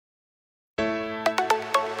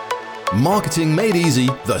Marketing Made Easy,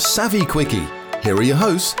 the Savvy Quickie. Here are your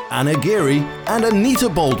hosts, Anna Geary and Anita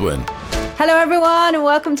Baldwin. Hello everyone, and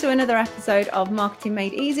welcome to another episode of Marketing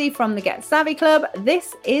Made Easy from the Get Savvy Club.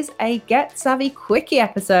 This is a Get Savvy Quickie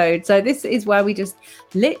episode. So this is where we just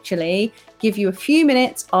literally give you a few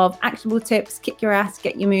minutes of actionable tips, kick your ass,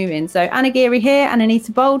 get you moving. So Anna Geary here and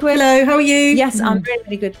Anita Baldwin. Hello, how are you? Yes, I'm really,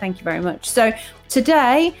 really good. Thank you very much. So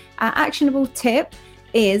today, our actionable tip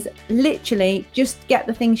is literally just get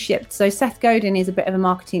the thing shipped. So Seth Godin is a bit of a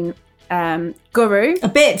marketing guru. A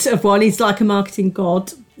bit of one. He's like a marketing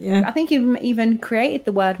god. Yeah, I think he even created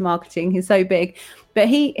the word marketing. He's so big, but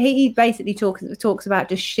he basically talks about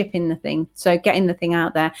just shipping the thing, so getting the thing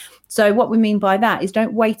out there. So what we mean by that is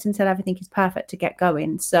don't wait until everything is perfect to get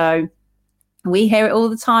going. So we hear it all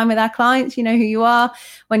the time with our clients. You know who you are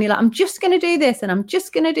when you're like, I'm just going to do this and I'm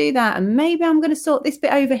just going to do that, and maybe I'm going to sort this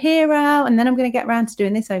bit over here out, and then I'm going to get around to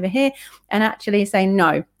doing this over here. And actually saying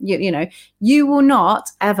no, you know, you will not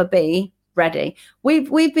ever be ready.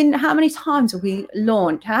 We've been, how many times have we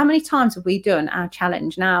launched? How many times have we done our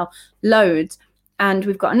challenge now? Loads. And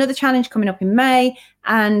we've got another challenge coming up in May.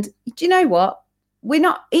 And do you know what? We're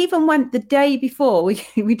not, even when the day before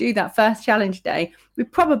we do that first challenge day, we're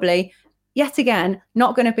probably yet again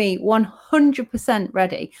not going to be 100%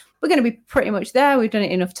 ready. We're going to be pretty much there. We've done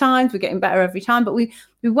it enough times. We're getting better every time, but we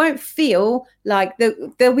won't feel like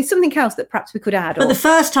there'll be something else that perhaps we could add. But the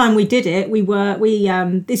first time we did it, we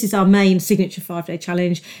this is our main signature 5-day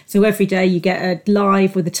challenge. So every day you get a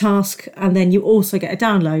live with a task, and then you also get a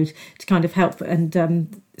download to kind of help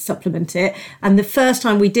and supplement it. And the first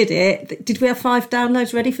time we did it, did we have 5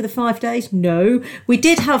 downloads ready for the 5 days? No, we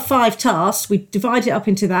did have 5 tasks. We divided it up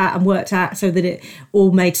into that and worked out so that it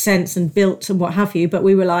all made sense and built and what have you. But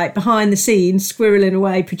we were like behind the scenes, squirreling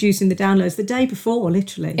away, producing the downloads the day before,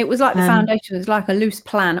 literally. It was like the foundation was like a loose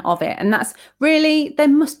plan of it. And that's really, there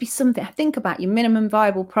must be something. Think about your minimum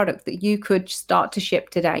viable product that you could start to ship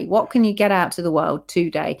today. What can you get out to the world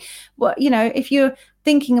today? Well, you know, if you're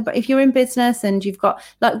thinking about, if you're in business and you've got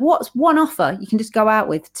like, what's one offer you can just go out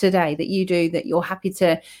with today that you do that you're happy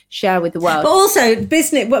to share with the world? But also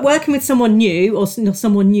business, working with someone new or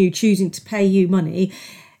someone new choosing to pay you money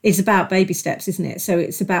is about baby steps, isn't it? So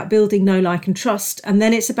it's about building know, like and trust. And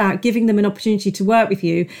then it's about giving them an opportunity to work with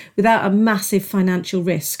you without a massive financial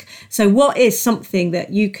risk. So what is something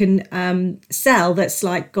that you can sell that's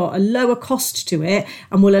like got a lower cost to it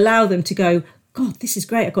and will allow them to go, God, this is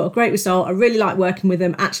great. I've got a great result. I really like working with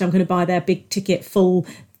them. Actually, I'm going to buy their big ticket, full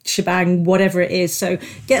shebang, whatever it is. So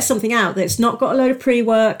get something out that's not got a load of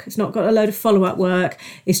pre-work. It's not got a load of follow-up work.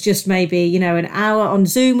 It's just maybe, you know, an hour on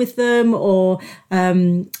Zoom with them, or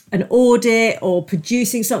an audit, or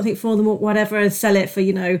producing something for them or whatever, and sell it for,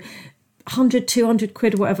 you know, 100, 200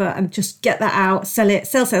 quid or whatever, and just get that out, sell it,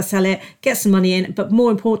 sell it, get some money in, but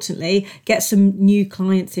more importantly, get some new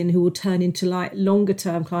clients in who will turn into like longer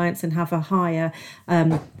term clients and have a higher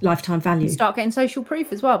lifetime value. Start getting social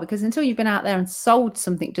proof as well, because until you've been out there and sold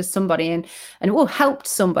something to somebody and or helped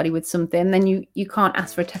somebody with something, then you can't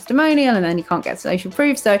ask for a testimonial, and then you can't get social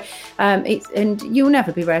proof. So and you'll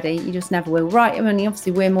never be ready. You just never will. Right? I mean,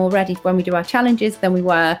 obviously we're more ready when we do our challenges than we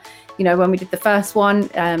were, you know, when we did the first one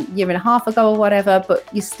year and a half ago or whatever, but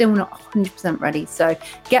you're still not 100% ready. So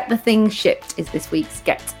get the thing shipped is this week's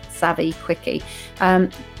Get Savvy Quickie.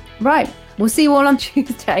 Right, we'll see you all on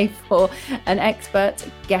Tuesday for an expert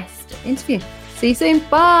guest interview. See you soon.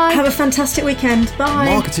 Bye. Have a fantastic weekend. Bye.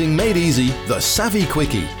 Marketing Made Easy, the Savvy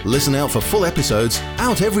Quickie. Listen out for full episodes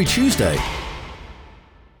out every Tuesday.